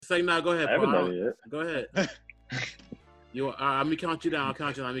Say no. Go ahead, I haven't Paul. done it yet. Go ahead. Let me count you down. I'll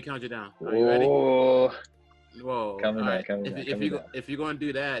count you down. Let me count you down. Are you ready? Oh, Whoa. coming all down, right. coming down, coming down. If you're gonna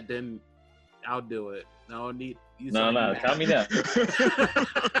do that, then I'll do it. I don't need you. No, count me down.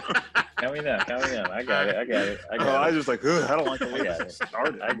 Count me down. I got it. I was just like, ugh, I don't like the way I got that it.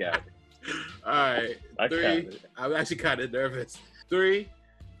 started. I got it. All right. I Three. counted. I'm actually kind of nervous. 3,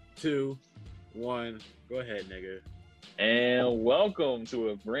 2, 1. Go ahead, nigga. And welcome to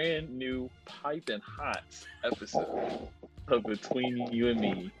a brand new piping hot episode of Between You and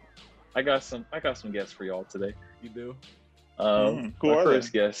Me. I got some guests for y'all today. You do? Who My are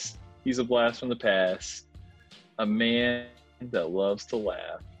first guest, he's a blast from the past, a man that loves to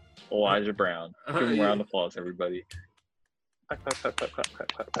laugh. Elijah Brown. Give him a round of applause, everybody. Clap, clap, clap, clap,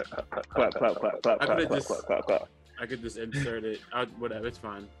 clap, clap. I could just insert it. Whatever, it's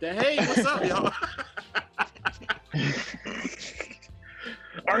fine. Hey, what's up, y'all?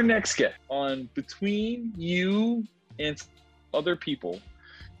 Our next guest on Between You and Other People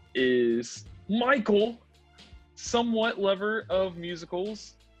is Michael, somewhat lover of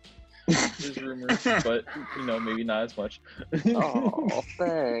musicals. There's rumors, but maybe not as much. Oh,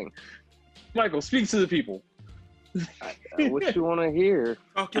 thanks. Michael, speak to the people. What you want to hear?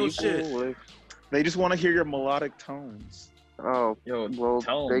 Talk your shit. Like, They just want to hear your melodic tones. oh, Yo, well,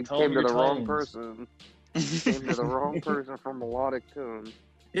 tell 'em- they tell came 'em to your the wrong tones. person. Came to the wrong person for melodic tune.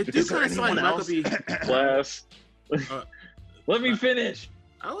 It Is do there kind of sound like anyone Michael B. Class. Uh, Let me finish.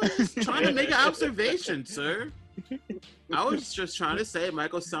 I was just trying to make an observation, sir. I was just trying to say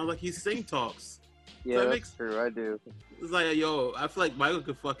Michael sounds like he sing talks. Yeah, that that's makes- true. I do. It's like, yo, I feel like Michael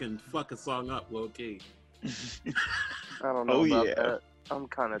could fuck a song up, low key. I don't know Oh, about yeah. that. I'm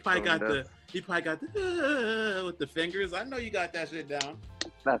kind of He probably got the with the fingers. I know you got that shit down.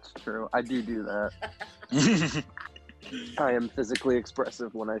 That's true. I do that. I am physically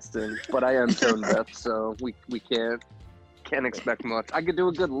expressive when I sing, but I am tone deaf, so we can't expect much. I could do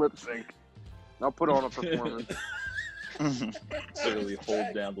a good lip sync. I'll put on a performance. Literally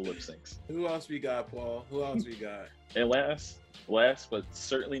hold down the lip syncs. Who else we got, Paul? Who else we got? And last but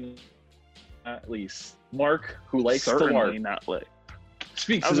certainly not least, Mark, who likes to Certainly LARP. not lit.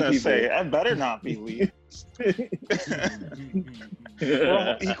 Speak I to was the gonna people. say, I better not be Lee. We're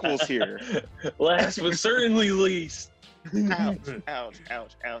all equals here. Last but certainly least. Ouch, ouch,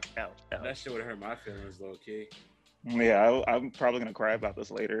 ouch, ouch, ouch, That ouch. shit would hurt my feelings, low key. Yeah, I'm probably gonna cry about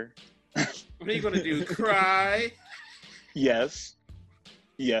this later. What are you gonna do? Cry? Yes,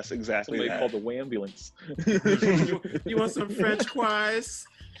 exactly. Somebody that. called the Wambulance. You want some French fries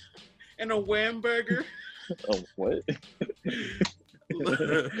and a Whamburger? Oh, what?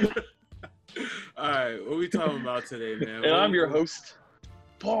 All right, what we talking about today, man? And I'm your host,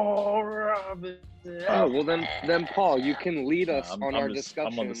 Paul Robinson. Oh, well then, Paul, you can lead us on our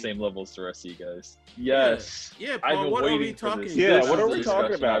discussion. I'm on the same level as the rest of you guys. Yes. Yeah, I've Paul, been what are we waiting for talking this. about? Yeah, This what is are the we talking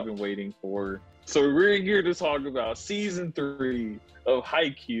discussion about? I've been waiting for. So we're here to talk about season 3 of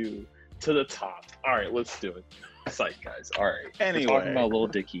Haikyuu to the top. All right, let's do it. Psych, guys. All right. Anyway. We're talking about Lil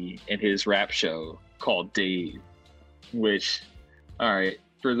Dicky and his rap show called Dave, which, all right,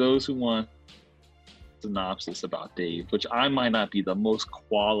 for those who want synopsis about Dave, which I might not be the most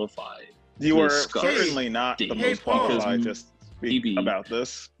qualified. You are discuss certainly not the Dave. most Paul. qualified to speak Maybe- about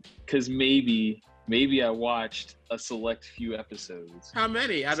this. Because maybe I watched a select few episodes. How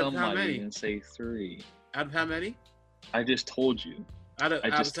many? Out of Some how might many? even say 3. Out of how many? I just told you. I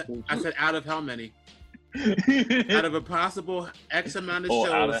said out of how many? Out of a possible X amount of shows.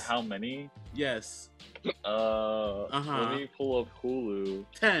 out of how many? Yes. Let me pull up Hulu.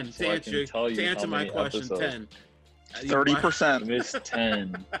 10 So to I answer, can tell you to how answer my many question. episodes. 10. 30%. Miss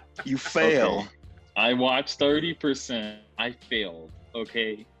 10. You fail. Okay. I watched 30%. I failed.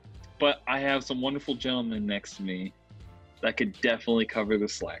 Okay. But I have some wonderful gentlemen next to me that could definitely cover the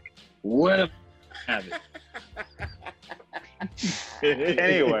slack. What have it?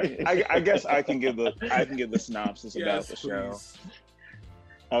 Anyway, I guess I can give the synopsis about the show. please.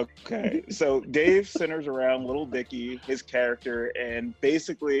 Okay, so Dave centers around Little Dicky, his character, and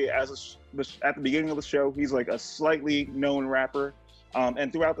basically, at the beginning of the show, he's like a slightly known rapper,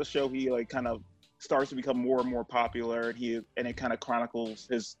 and throughout the show, he like kind of starts to become more and more popular, and it kind of chronicles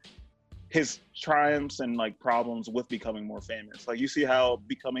his triumphs and like problems with becoming more famous. Like you see how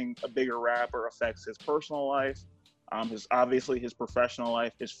becoming a bigger rapper affects his personal life, his professional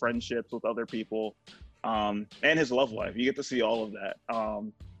life, his friendships with other people. And his love life. You get to see all of that.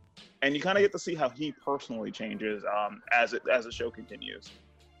 And you kind of get to see how he personally changes as the show continues.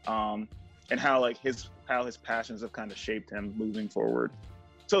 And how like his passions have kind of shaped him moving forward.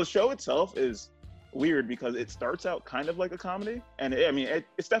 So the show itself is weird because it starts out kind of like a comedy, and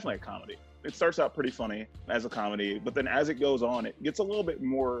it's definitely a comedy. It starts out pretty funny as a comedy, but then as it goes on, it gets a little bit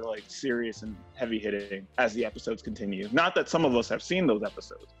more like serious and heavy hitting as the episodes continue. Not that some of us have seen those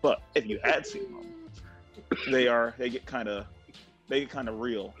episodes, but if you had seen them, they get kind of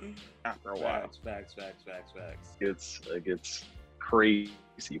real after a while. Facts. It's crazy,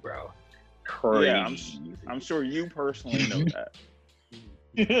 bro. Crazy. Yeah, I'm sure you personally know that.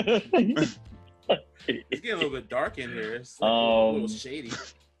 It's getting a little bit dark in here. It's like a little shady.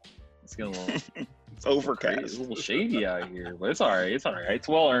 It's getting a little. It's overcast. It's a little shady out here, but it's all right. It's all right. It's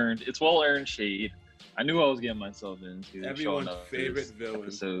well earned. It's well earned shade. I knew I was getting myself into. Everyone's favorite villain.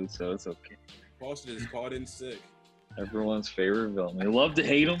 Episode, so it's okay. Boston is called in sick. Everyone's favorite villain. You love to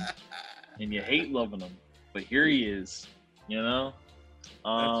hate him, and you hate loving him. But here he is. You know.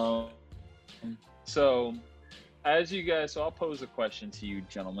 So, as you guys, so I'll pose a question to you,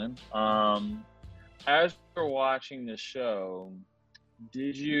 gentlemen. As we're watching the show,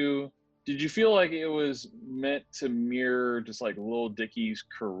 did you feel like it was meant to mirror just like Lil Dicky's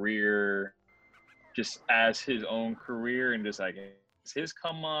career, just as his own career, and just like his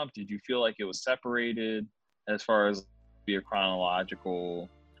come up? Did you feel like it was separated as far as be a chronological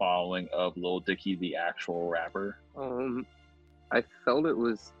following of Lil Dicky, the actual rapper? I felt it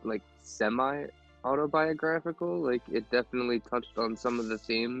was like semi autobiographical. Like it definitely touched on some of the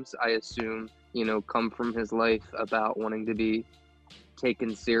themes I assume, come from his life about wanting to be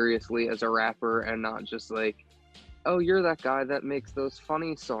taken seriously as a rapper and not just like, oh, you're that guy that makes those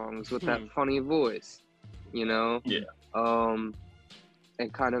funny songs with that funny voice, Yeah.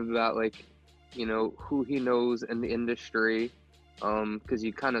 And kind of about like, who he knows in the industry, because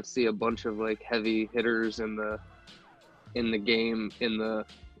you kind of see a bunch of like heavy hitters in the game, in the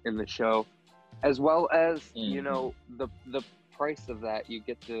show, as well as the price of that. You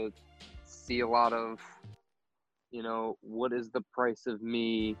get to see a lot of what is the price of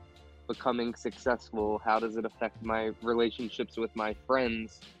me becoming successful? How does it affect my relationships with my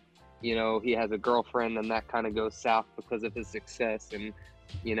friends? He has a girlfriend and that kind of goes south because of his success, and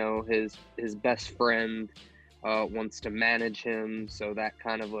his best friend wants to manage him, so that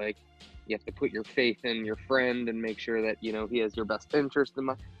kind of like you have to put your faith in your friend and make sure that he has your best interest in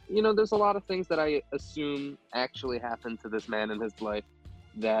mind. There's a lot of things that I assume actually happened to this man in his life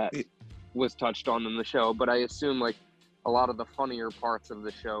that was touched on in the show, but I assume like a lot of the funnier parts of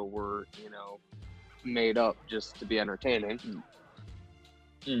the show were made up just to be entertaining.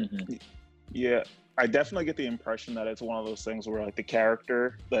 Mm-hmm. Yeah, I definitely get the impression that it's one of those things where like the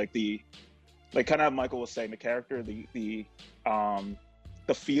character, like kind of how Michael was saying, the character, the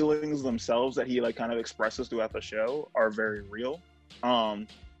feelings themselves that he like kind of expresses throughout the show are very real.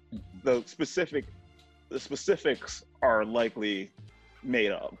 The specifics are likely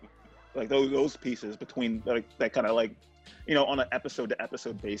made up. Like those pieces between like that kind of like, on an episode to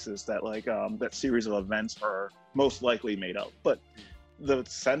episode basis, that like that series of events are most likely made up. But the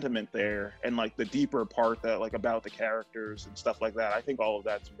sentiment there and like the deeper part that like about the characters and stuff like that, I think all of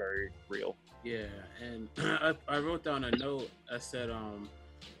that's very real. Yeah, and I wrote down a note. I said,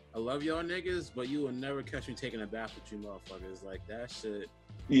 I love y'all niggas, but you will never catch me taking a bath with you motherfuckers. Like that shit.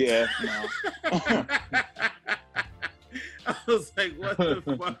 Yeah, no. I was like, what the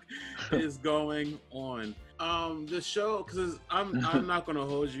fuck is going on? The show, because I'm not gonna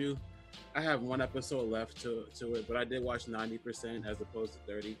hold you. I have one episode left to it, but I did watch 90% as opposed to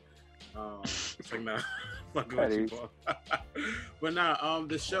 30. It's like, nah, fucking with you, Paul. But nah,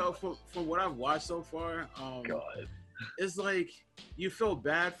 the show, from what I've watched so far, God, it's like you feel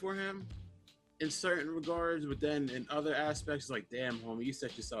bad for him in certain regards, but then in other aspects, it's like, damn, homie, you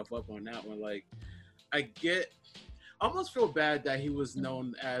set yourself up on that one. Like, I almost feel bad that he was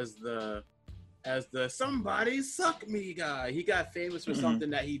known as the somebody suck me guy. He got famous for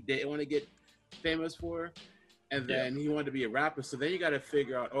something that he didn't want to get famous for, and then he wanted to be a rapper. So then you got to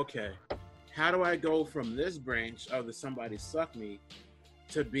figure out, okay, how do I go from this branch of the somebody suck me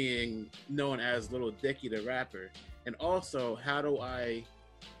to being known as Lil Dicky the rapper? And also, how do I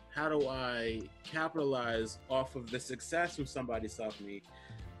capitalize off of the success from somebody suck me?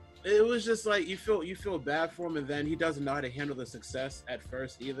 It was just like you feel bad for him, and then he doesn't know how to handle the success at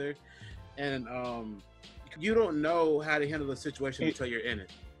first either. And you don't know how to handle the situation until you're in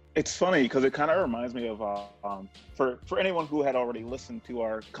it. It's funny because it kind of reminds me of for anyone who had already listened to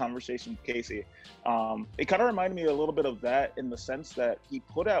our conversation with Casey, it kind of reminded me a little bit of that in the sense that he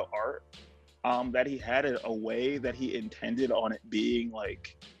put out art that he had it a way that he intended on it being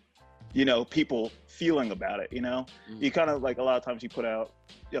like, people feeling about it. You kind of like a lot of times you put out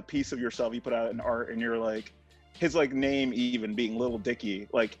a piece of yourself, you put out an art, and you're like, his like name even being Little Dicky,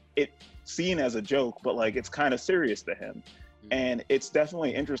 like it seen as a joke, but like it's kind of serious to him. And it's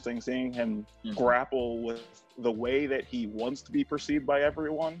definitely interesting seeing him grapple with the way that he wants to be perceived by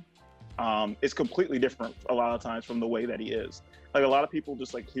everyone. It's completely different a lot of times from the way that he is. Like a lot of people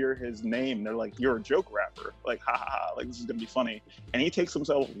just like hear his name, they're like, "You're a joke rapper," like ha ha ha, like this is gonna be funny. And he takes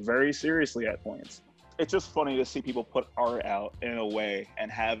himself very seriously at points. It's just funny to see people put art out in a way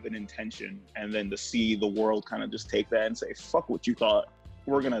and have an intention, and then to see the world kind of just take that and say, "Fuck what you thought.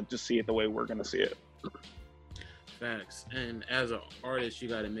 We're gonna just see it the way we're gonna see it." Facts. And as an artist, you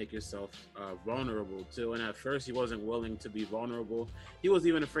got to make yourself vulnerable too. And at first, he wasn't willing to be vulnerable. He was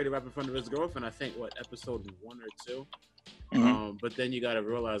even afraid to rap in front of his girlfriend. I think episode 1 or 2. But then you got to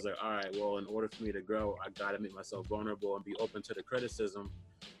realize, like, all right, well, in order for me to grow, I got to make myself vulnerable and be open to the criticism,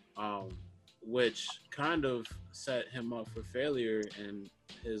 which kind of set him up for failure in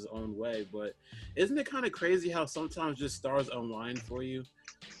his own way. But isn't it kind of crazy how sometimes just stars align for you?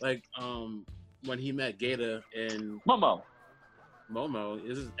 Like, when he met Gator in Momo,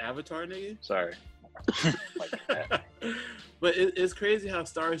 is his Avatar, nigga? Sorry. But it's crazy how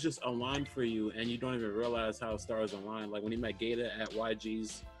stars just align for you, and you don't even realize how stars align. Like when he met Gator at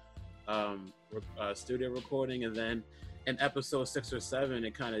YG's studio recording, and then in episode 6 or 7,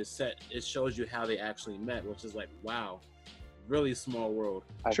 it shows you how they actually met, which is like, wow, really small world.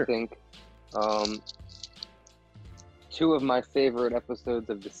 I think 2 of my favorite episodes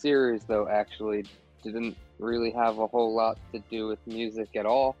of the series, though, actually didn't really have a whole lot to do with music at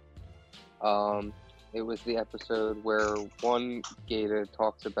all. It was the episode where one Gator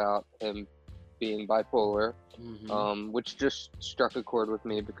talks about him being bipolar, which just struck a chord with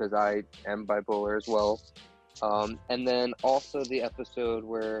me because I am bipolar as well. And then also the episode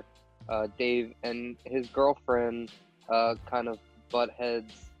where Dave and his girlfriend kind of butt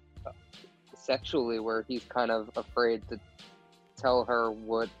heads sexually, where he's kind of afraid to tell her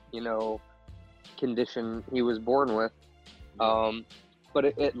what, condition he was born with. But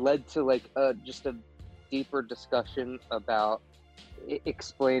it led to like just a deeper discussion about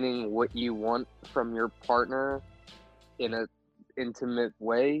explaining what you want from your partner in a intimate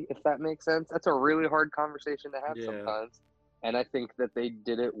way, if that makes sense. That's a really hard conversation to have sometimes. And I think that they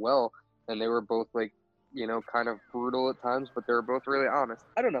did it well. And they were both like, kind of brutal at times, but they were both really honest.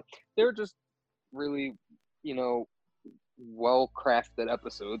 I don't know. They were just really, well-crafted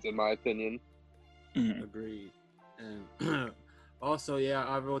episodes, in my opinion. Agreed. And also,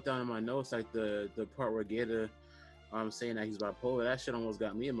 I wrote down in my notes like the part where Gator saying that he's bipolar. That shit almost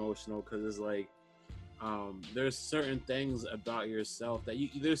got me emotional because it's like there's certain things about yourself that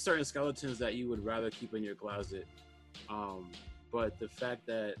there's certain skeletons that you would rather keep in your closet. But the fact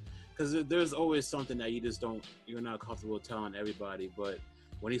that, because there's always something that you're not comfortable telling everybody. But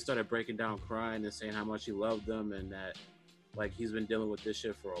when he started breaking down, crying and saying how much he loved them and that like he's been dealing with this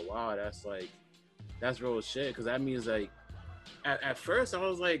shit for a while, that's real shit. Because that means like at first I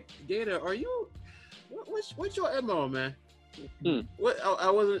was like, Gator, are you what's your MO, man? What I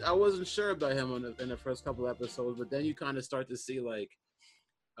wasn't sure about him in the first couple episodes, but then you kind of start to see like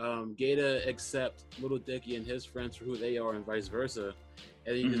Gator accept Little Dicky and his friends for who they are and vice versa,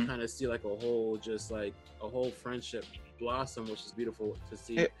 and then you just kind of see like a whole friendship blossom, which is beautiful to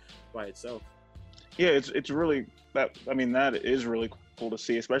see by itself. Yeah, it's really that is really cool to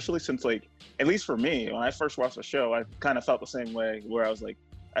see, especially since like, at least for me, when I first watched the show, I kind of felt the same way, where I was like,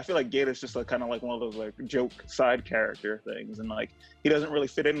 I feel like Gator's just like kind of like one of those like joke side character things, and like he doesn't really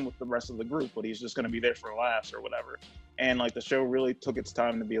fit in with the rest of the group, but he's just gonna be there for laughs or whatever. And like the show really took its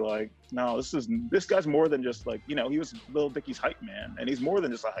time to be like, no, this guy's more than just like, he was Little Dicky's hype man, and he's more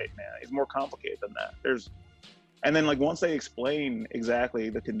than just a hype man. He's more complicated than that. And then like once they explain exactly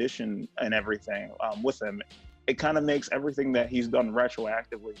the condition and everything with him, it kind of makes everything that he's done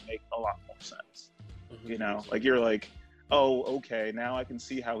retroactively make a lot more sense. Like you're like, oh, okay, now I can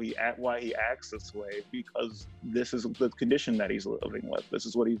see why he acts this way, because this is the condition that he's living with. This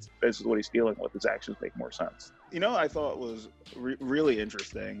is what he's dealing with. His actions make more sense. I thought was really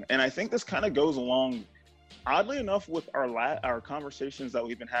interesting, and I think this kind of goes along, oddly enough, with our conversations that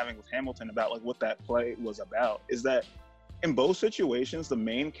we've been having with Hamilton about like what that play was about. Is that in both situations, the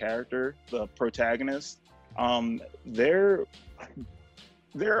main character, the protagonist, they're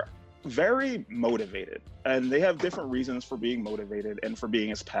very motivated, and they have different reasons for being motivated and for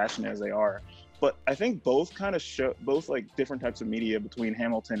being as passionate as they are. But I think both kind of show, both like different types of media between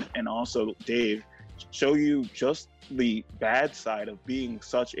Hamilton and also Dave, show you just the bad side of being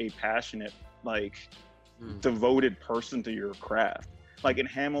such a passionate, like devoted person to your craft. Like in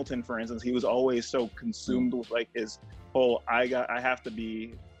Hamilton, for instance, he was always so consumed with like his whole I have to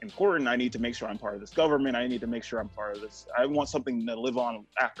be important. I need to make sure I'm part of this government. I need to make sure I'm part of this. I want something to live on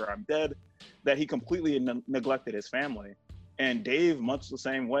after I'm dead. That he completely neglected his family. And Dave, much the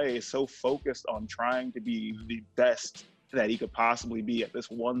same way, is so focused on trying to be the best that he could possibly be at this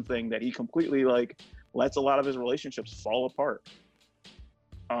one thing that he completely like lets a lot of his relationships fall apart.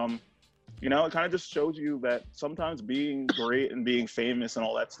 You know, it kind of just shows you that sometimes being great and being famous and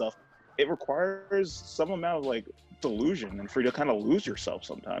all that stuff, it requires some amount of like delusion and for you to kind of lose yourself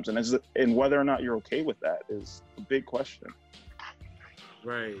sometimes. And whether or not you're okay with that is a big question.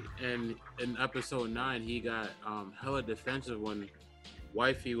 Right. And in episode 9, he got hella defensive when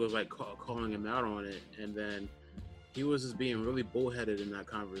Wifey was like calling him out on it, and then he was just being really bullheaded in that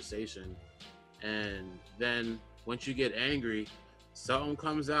conversation. And then once you get angry, something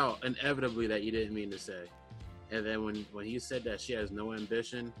comes out inevitably that you didn't mean to say. And then when he said that she has no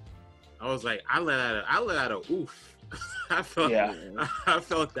ambition, I was like, I let out a oof. I felt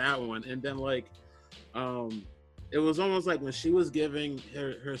that one. And then like, it was almost like when she was giving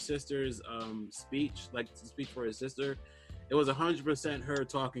her sister's speech, like to speak for her sister, it was 100% her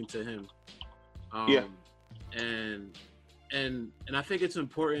talking to him. And I think it's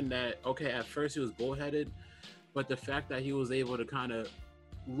important that, okay, at first he was bullheaded, but the fact that he was able to kind of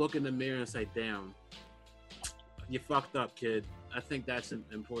look in the mirror and say, damn, you fucked up, kid. I think that's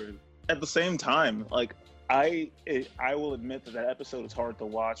important. At the same time, like, I will admit that episode is hard to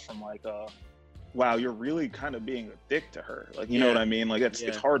watch from like wow, you're really kind of being a dick to her. Like, you know what I mean? Like,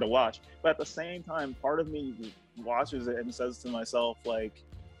 it's hard to watch. But at the same time, part of me watches it and says to myself, like,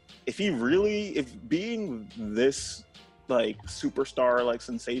 if being this like superstar, like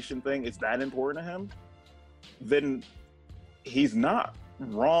sensation thing is that important to him, then he's not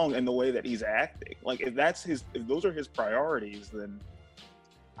wrong in the way that he's acting. Like, if those are his priorities, then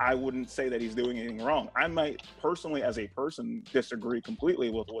I wouldn't say that he's doing anything wrong. I might personally, as a person, disagree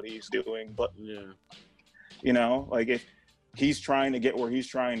completely with what he's doing, but you know, like if he's trying to get where he's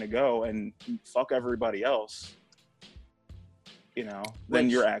trying to go and fuck everybody else, you know, then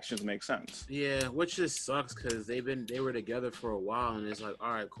your actions make sense. Yeah, which just sucks because they were together for a while, and it's like,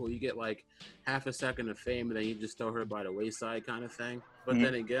 all right, cool, you get like half a second of fame, and then you just throw her by the wayside, kind of thing. But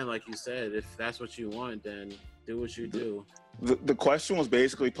then again, like you said, if that's what you want, then do what you do. The question was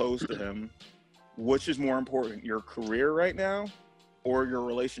basically posed to him: which is more important, your career right now, or your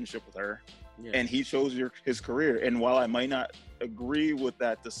relationship with her? Yeah. And he chose his career. And while I might not agree with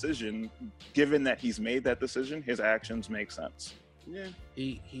that decision, given that he's made that decision, his actions make sense. Yeah,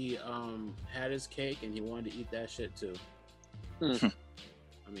 he had his cake and he wanted to eat that shit too. I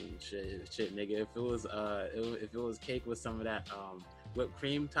mean, shit, nigga. If it was cake with some of that whipped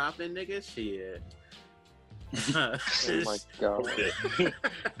cream topping, nigga, shit. Oh my god.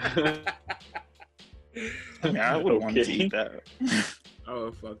 I would want to eat that.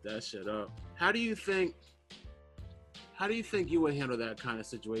 Oh, fuck that shit up. How do you think you would handle that kind of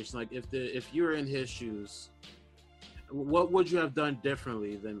situation? Like, if you were in his shoes, what would you have done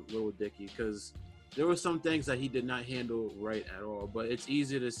differently than Lil Dicky? Because there were some things that he did not handle right at all, but it's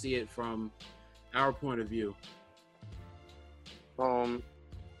easy to see it from our point of view.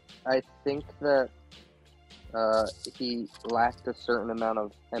 I think that he lacked a certain amount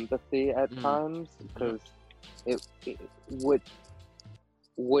of empathy at times, because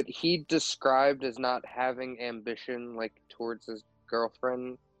what he described as not having ambition, like towards his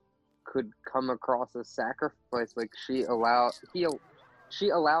girlfriend, could come across as sacrifice. Like she allowed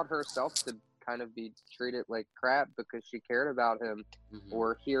herself to kind of be treated like crap because she cared about him,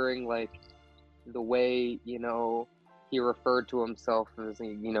 or hearing like the way, you know, he referred to himself as,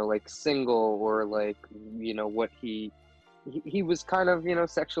 you know, like single, or like, you know, what he was kind of, you know,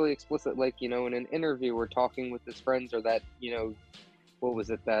 sexually explicit, like, you know, in an interview or talking with his friends, or that, you know, what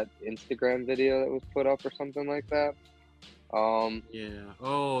was it, that Instagram video that was put up or something like that? Yeah.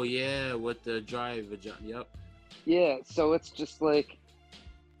 Oh yeah, with the dry vagina. Yep. Yeah, so it's just like,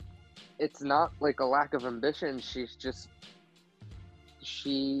 it's not like a lack of ambition.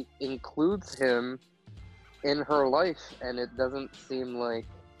 She includes him in her life, and it doesn't seem like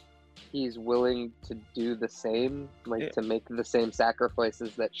he's willing to do the same, like to make the same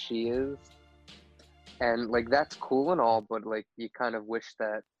sacrifices that she is. And like, that's cool and all, but like, you kind of wish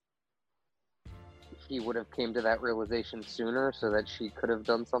that he would have came to that realization sooner, so that she could have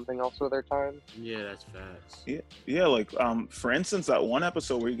done something else with her time. Yeah, that's facts. Yeah, like for instance, that one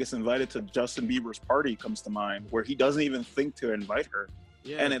episode where he gets invited to Justin Bieber's party comes to mind, where he doesn't even think to invite her.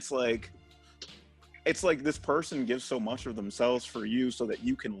 Yeah. And it's like this person gives so much of themselves for you so that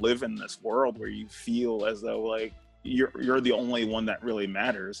you can live in this world where you feel as though like you're the only one that really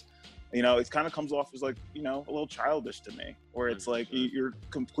matters. You know, it kind of comes off as like, you know, a little childish to me, where it's like you're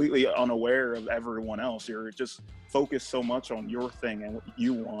completely unaware of everyone else. You're just focused so much on your thing and what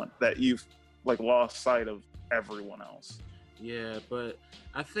you want that you've like lost sight of everyone else. Yeah, but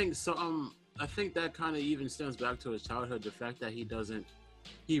I think so. I think that kind of even stems back to his childhood. The fact that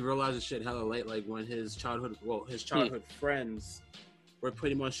he realizes shit hella late, like when his childhood friends were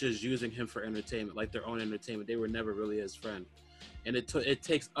pretty much just using him for entertainment, like their own entertainment. They were never really his friend. And it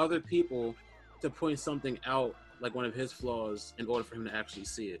takes other people to point something out, like one of his flaws, in order for him to actually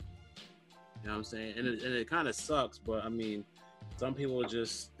see it. You know what I'm saying? And it kind of sucks, but I mean, some people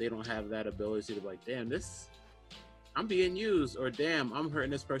just, they don't have that ability to be like, damn, I'm being used, or damn, I'm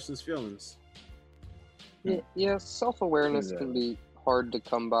hurting this person's feelings. Yeah, self-awareness can be hard to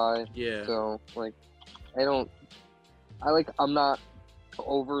come by. Yeah. So, like, I'm not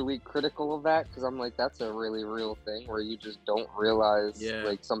overly critical of that, because I'm like, that's a really real thing where you just don't realize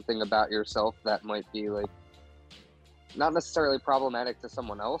like something about yourself that might be like not necessarily problematic to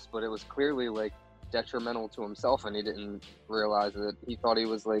someone else, but it was clearly like detrimental to himself, and he didn't realize it. He thought he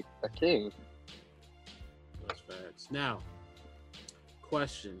was like a king. That's facts. Now,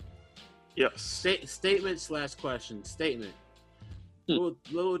 question. Yes. Statement/question. Statement.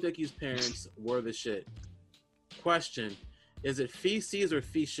 Little Dicky's parents were the shit. Question. Is it feces or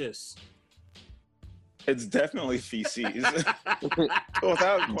feces? It's definitely feces.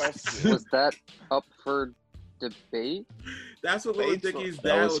 Without question. Was that up for debate? That's what Little Dicky's That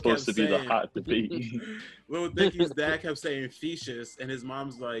dad was supposed to be saying. the hot debate. Little Dicky's dad kept saying feces, and his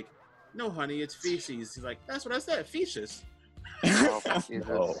mom's like, no, honey, it's feces. He's like, that's what I said, feces. Oh, Jesus.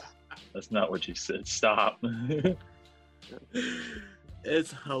 Oh, that's not what you said. Stop.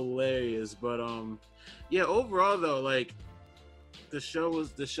 It's hilarious, but yeah, overall though, like the show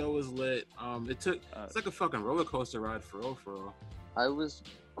was lit. It's like a fucking roller coaster ride for real. I was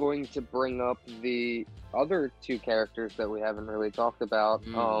going to bring up the other two characters that we haven't really talked about.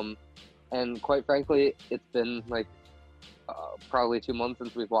 And quite frankly, it's been like probably 2 months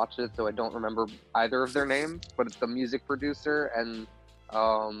since we've watched it, so I don't remember either of their names, but it's the music producer and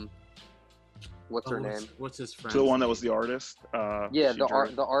what's her name? What's his friend? The one that was the artist. Yeah,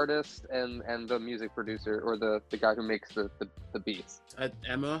 the artist and the music producer, or the guy who makes the beats.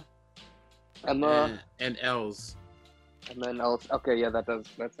 Emma and Els. And then Els. Okay, yeah, that sounds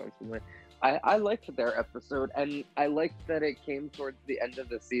familiar. I liked their episode, and I liked that it came towards the end of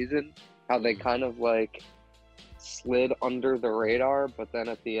the season, how they kind of like slid under the radar, but then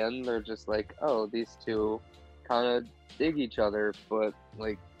at the end they're just like, oh, these two kind of dig each other, but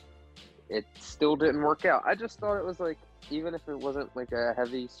like it still didn't work out. I just thought it was like, even if it wasn't like a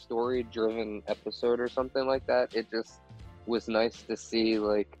heavy story driven episode or something like that, it just was nice to see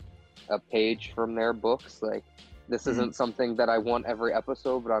like a page from their books. Like, this isn't something that I want every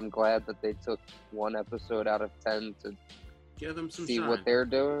episode, but I'm glad that they took one episode out of 10 to give them some see shine. what they're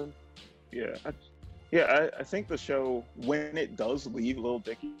doing. Yeah, I think the show, when it does leave Lil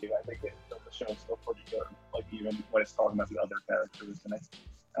Dicky, I think the show's still pretty good. Like, even when it's talking about the other characters, and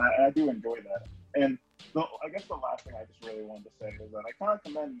I do enjoy that. And I guess the last thing I just really wanted to say is that I kind of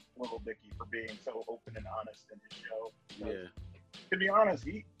commend Lil Dicky for being so open and honest in his show. Yeah. To be honest,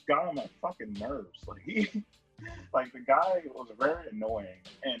 he got on my fucking nerves. Like, the guy was very annoying,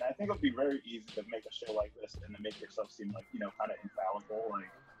 and I think it would be very easy to make a show like this and to make yourself seem like, you know, kind of infallible. Like,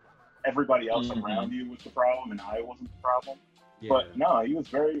 everybody else around you was the problem, and I wasn't the problem. Yeah. But no, he was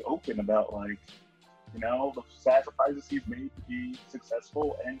very open about, like, you know, the sacrifices he's made to be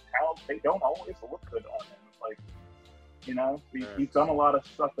successful and how they don't always look good on him. Like, you know, he's done a lot of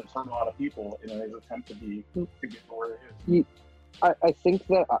stuff that's hurt a lot of people in his attempt to get to where he is. I think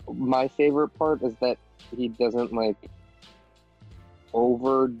that my favorite part is that he doesn't like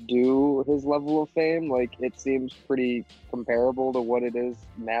overdo his level of fame. Like, it seems pretty comparable to what it is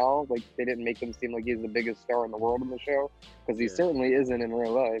now. Like, they didn't make him seem like he's the biggest star in the world in the show, because he certainly isn't in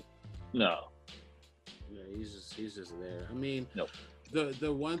real life. No. Yeah, he's just there. I mean, nope.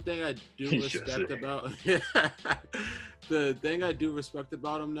 The one thing I do respect about the thing I do respect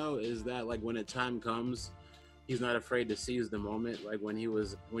about him though is that, like, when the time comes, he's not afraid to seize the moment. Like when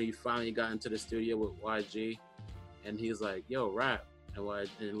he finally got into the studio with YG, and he's like, "Yo, rap," and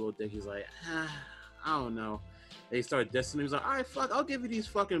Lil Dicky's like, "I don't know." And he started dissing him. He's like, "All right, fuck, I'll give you these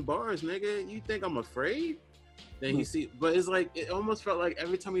fucking bars, nigga. You think I'm afraid?" Then but it's like, it almost felt like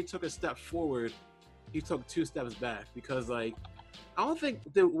every time he took a step forward, he took 2 steps back, because like, I don't think,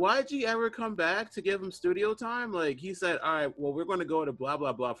 did YG ever come back to give him studio time? Like, he said, all right, well, we're going to go to blah,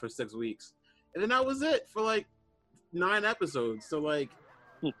 blah, blah for 6 weeks. And then that was it for like 9 episodes. So like,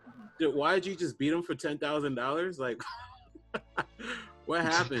 Dude, why did you just beat him for $10,000? Like, what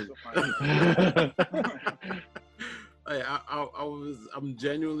happened? Like, I'm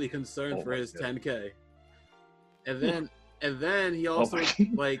genuinely concerned for his 10K. And then he also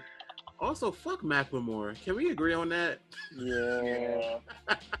also fuck Macklemore. Can we agree on that? Yeah.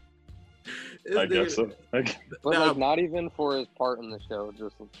 I guess so. But like, not even for his part in the show,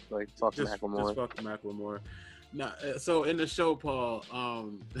 just like fuck Macklemore. Just fuck Macklemore. Now, so in the show, Paul,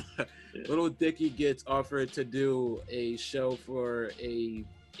 Little Dicky gets offered to do a show for a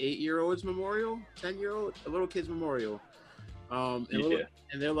 8-year-old's memorial, 10-year-old, a little kid's memorial. And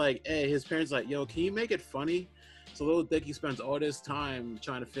they're like, hey, his parents like, yo, can you make it funny? So Little Dicky spends all this time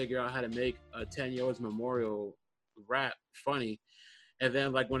trying to figure out how to make a 10-year-old's memorial rap funny. And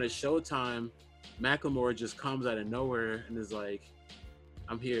then, like, when it's showtime, Macklemore just comes out of nowhere and is like,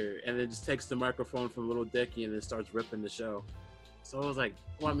 I'm here. And then just takes the microphone from Little Dicky and then starts ripping the show. So I was like,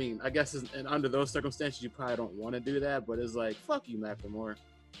 well, I mean, I guess and under those circumstances, you probably don't want to do that. But it's like, fuck you, Macklemore.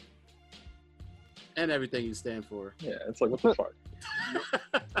 And everything you stand for. Yeah, it's like, what the fuck?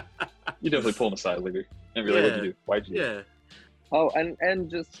 You definitely pull him aside later and be like, what'd you do? Why'd you do? Yeah. Oh, and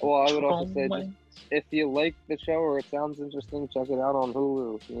just, well, I would also say, just, if you like the show or it sounds interesting, check it out on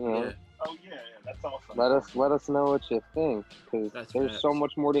Hulu. You know? Yeah. Oh yeah, that's awesome. Let us know what you think, because there's facts. so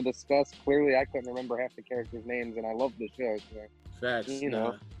much more to discuss. Clearly, I couldn't remember half the characters' names, and I love the show. So, Facts. you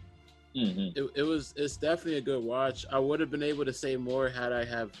know. It's definitely a good watch. I would have been able to say more had I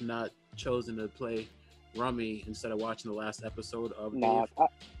have not chosen to play Rummy instead of watching the last episode of Nah,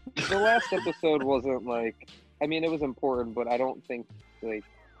 the last episode wasn't like, I mean, it was important, but I don't think like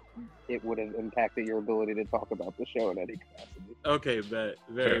it would have impacted your ability to talk about the show in any capacity. Okay, bet.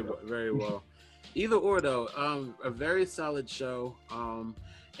 Very well. Either or though, a very solid show.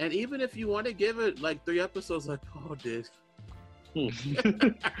 And even if you want to give it like 3 episodes like Paul did.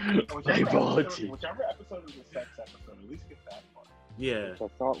 Whichever episode is a sex episode, at least get that part. Yeah. Which I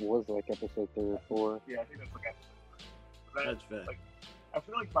thought was like episode 3 or 4. Yeah, I think that's like episode 3. That's fair. Like, I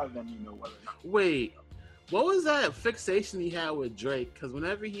feel like by then you know whether or not. Wait, what was that fixation he had with Drake? Because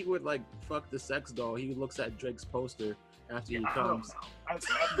whenever he would like fuck the sex doll, he looks at Drake's poster after he comes. I don't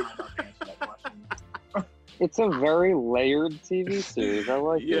know. I'm not about to answer that question. It's a very layered TV series. I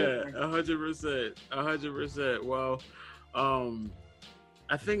like it. Yeah, 100%. Well,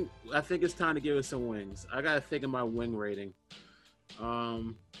 I think it's time to give it some wings. I gotta think of my wing rating. I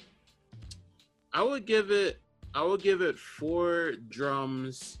would give it 4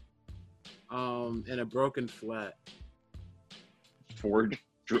 drums, and a broken flat. 4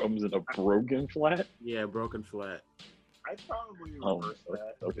 drums and a broken flat? Yeah, broken flat. I'd probably reverse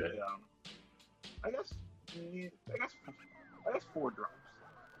that. Okay. I guess 4 drums.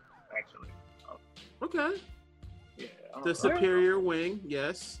 Actually. Okay. Yeah. The superior wing,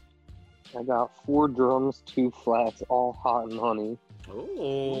 yes. I got 4 drums, 2 flats, all hot and honey.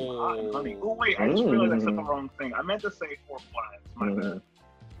 Hot and honey. Oh wait, I just realized I said the wrong thing. I meant to say 4 flats. My bad.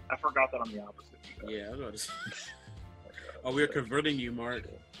 I forgot that I'm the opposite. Yeah, I was oh, we're converting you, Mark.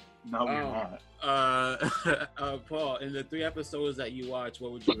 No, we're not. Paul, in the 3 episodes that you watch,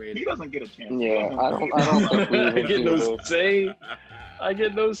 what would you rate He it? doesn't get a chance. Yeah, I don't think we I even get do no this. say. I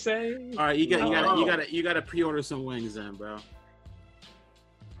get no say. All right, you gotta pre-order some wings then, bro.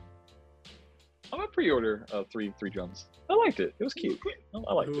 I'm gonna pre-order 3 drums. I liked it. It was cute. I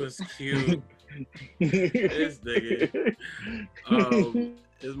liked It it. was cute. This nigga.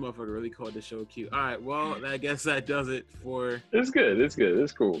 This motherfucker really called the show cute. All right, well, I guess that does it for. It's good. It's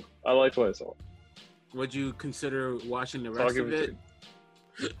cool. I liked what I saw. Would you consider watching the So I'll rest give of it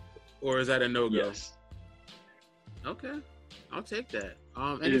it, or is that a no-go? Yes. Okay, I'll take that. It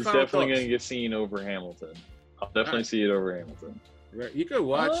Any is final definitely thoughts? gonna get seen over Hamilton. I'll definitely see it over Hamilton. Right. You could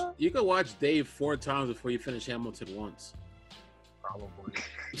watch Dave 4 times before you finish Hamilton once. Probably.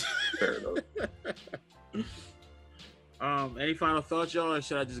 Fair enough. Any final thoughts, y'all, or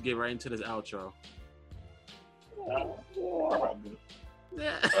should I just get right into this outro?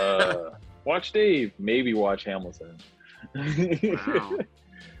 Yeah. Watch Dave. Maybe watch Hamilton. Wow.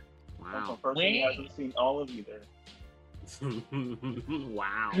 That's Wow. a person who hasn't seen all of either.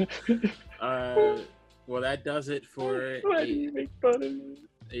 Wow. Well, that does it for. Why do you make fun of me?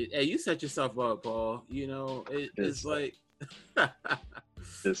 Hey, you set yourself up, Paul. You know, it's like.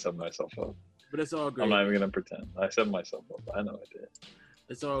 Just set myself up. But it's all great. I'm not even gonna pretend. I set myself up. I know I did.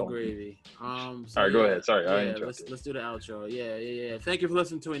 It's all gravy. So all right, go ahead. Sorry, I interrupted. let's do the outro. Yeah. Thank you for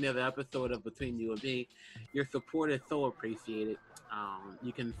listening to another episode of Between You and Me. Your support is so appreciated.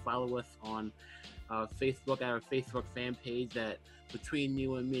 You can follow us on Facebook at our Facebook fan page at Between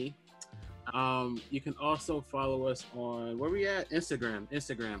You and Me. You can also follow us on where we at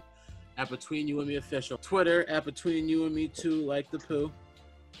Instagram at Between You and Me Official, Twitter at Between You and Me Too, like the poo.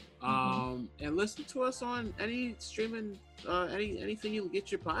 And listen to us on any streaming, anything you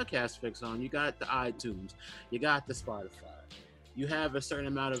get your podcast fix on. You got the iTunes, you got the Spotify, you have a certain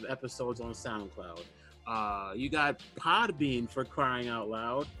amount of episodes on SoundCloud. You got Podbean, for crying out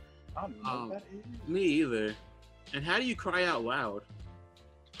loud. I don't know what that is. Me either. And how do you cry out loud?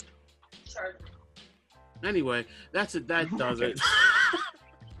 Sorry. Anyway, that does it.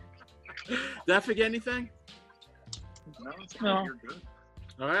 Did I forget anything? No. You're good.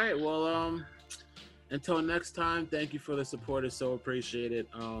 All right. Well, until next time, thank you for the support. It's so appreciated.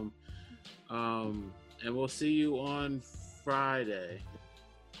 And we'll see you on Friday.